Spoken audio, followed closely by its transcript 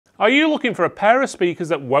Are you looking for a pair of speakers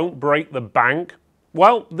that won't break the bank?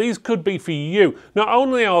 Well, these could be for you. Not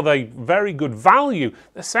only are they very good value,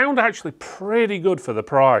 they sound actually pretty good for the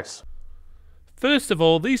price. First of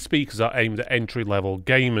all, these speakers are aimed at entry-level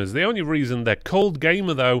gamers. The only reason they're called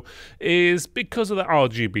gamer though is because of the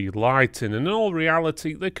RGB lighting, and in all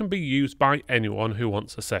reality they can be used by anyone who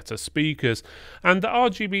wants a set of speakers. And the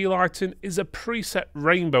RGB lighting is a preset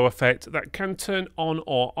rainbow effect that can turn on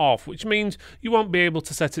or off, which means you won't be able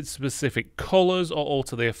to set it to specific colours or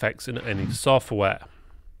alter the effects in any software.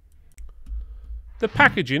 The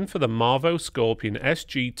packaging for the Marvo Scorpion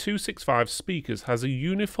SG-265 speakers has a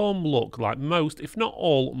uniform look like most, if not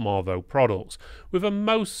all, Marvo products, with a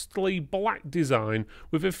mostly black design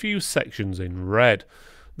with a few sections in red.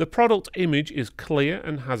 The product image is clear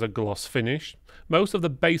and has a gloss finish. Most of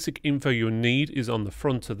the basic info you need is on the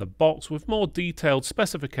front of the box, with more detailed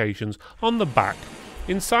specifications on the back.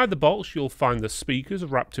 Inside the box you'll find the speakers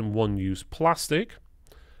wrapped in one-use plastic,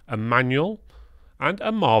 a manual, and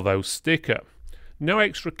a Marvo sticker. No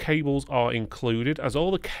extra cables are included, as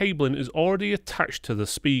all the cabling is already attached to the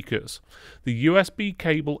speakers. The USB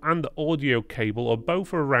cable and the audio cable are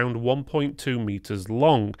both around 1.2 meters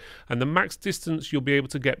long, and the max distance you'll be able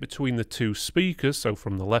to get between the two speakers, so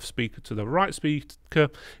from the left speaker to the right speaker,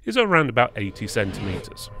 is around about 80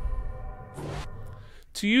 centimeters.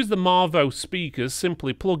 To use the Marvo speakers,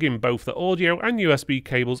 simply plug in both the audio and USB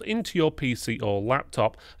cables into your PC or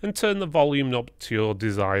laptop and turn the volume knob to your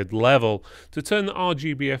desired level. To turn the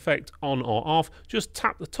RGB effect on or off, just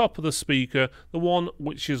tap the top of the speaker, the one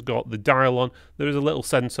which has got the dial on. There is a little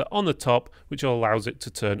sensor on the top which allows it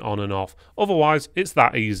to turn on and off. Otherwise, it's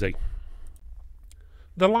that easy.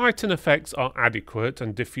 The lighting effects are adequate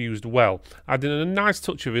and diffused well, adding a nice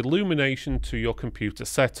touch of illumination to your computer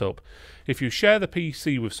setup. If you share the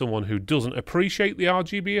PC with someone who doesn't appreciate the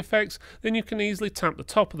RGB effects, then you can easily tap the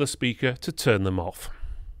top of the speaker to turn them off.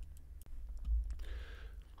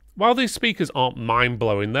 While these speakers aren't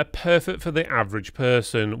mind-blowing, they're perfect for the average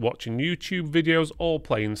person watching YouTube videos or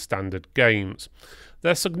playing standard games.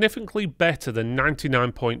 They're significantly better than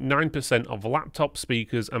 99.9% of laptop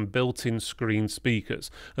speakers and built-in screen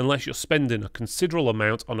speakers, unless you're spending a considerable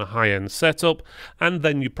amount on a high-end setup, and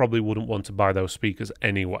then you probably wouldn't want to buy those speakers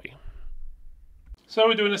anyway. So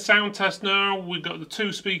we're doing a sound test now. We've got the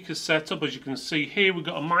two speakers set up. As you can see here, we've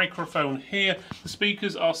got a microphone here. The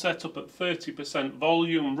speakers are set up at 30%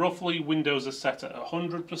 volume roughly. Windows are set at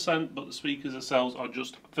 100%, but the speakers themselves are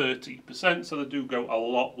just 30%, so they do go a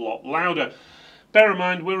lot louder. Bear in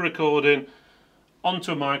mind, we're recording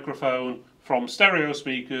onto a microphone from stereo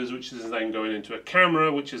speakers, which is then going into a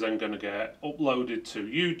camera, which is then going to get uploaded to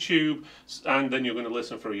YouTube, and then you're going to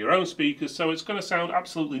listen through your own speakers, so it's going to sound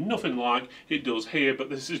absolutely nothing like it does here, but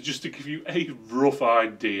this is just to give you a rough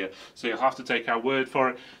idea, so you'll have to take our word for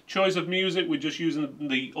it. Choice of music, we're just using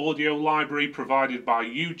the audio library provided by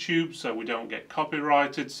YouTube, so we don't get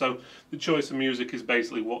copyrighted, so the choice of music is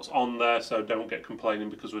basically what's on there, so don't get complaining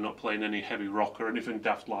because we're not playing any heavy rock or anything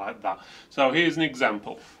daft like that. So here's an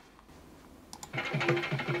example.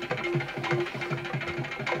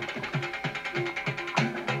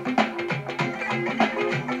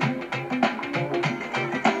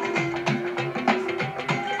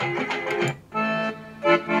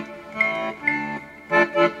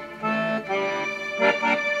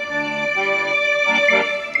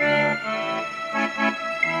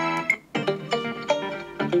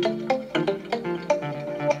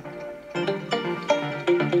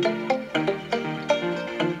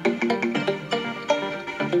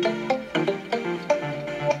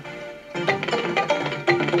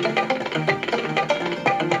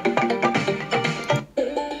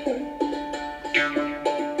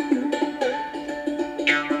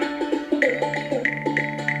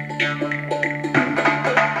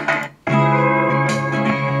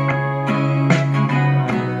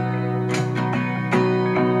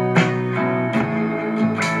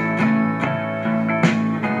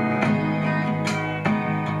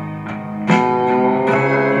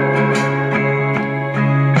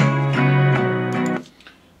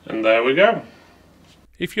 There we go.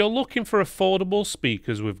 If you're looking for affordable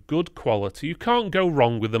speakers with good quality, you can't go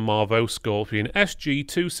wrong with the Marvo Scorpion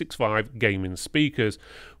SG-265 gaming speakers.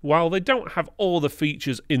 While they don't have all the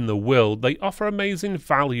features in the world, they offer amazing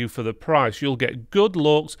value for the price. You'll get good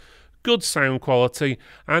looks, good sound quality,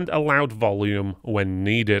 and a loud volume when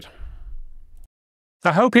needed.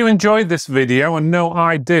 I hope you enjoyed this video, and no,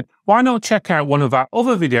 I did. Why not check out one of our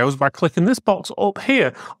other videos by clicking this box up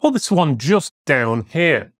here, or this one just down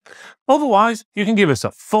here. Otherwise, you can give us a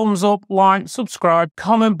thumbs up, like, subscribe,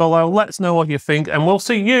 comment below, let us know what you think, and we'll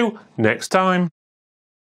see you next time.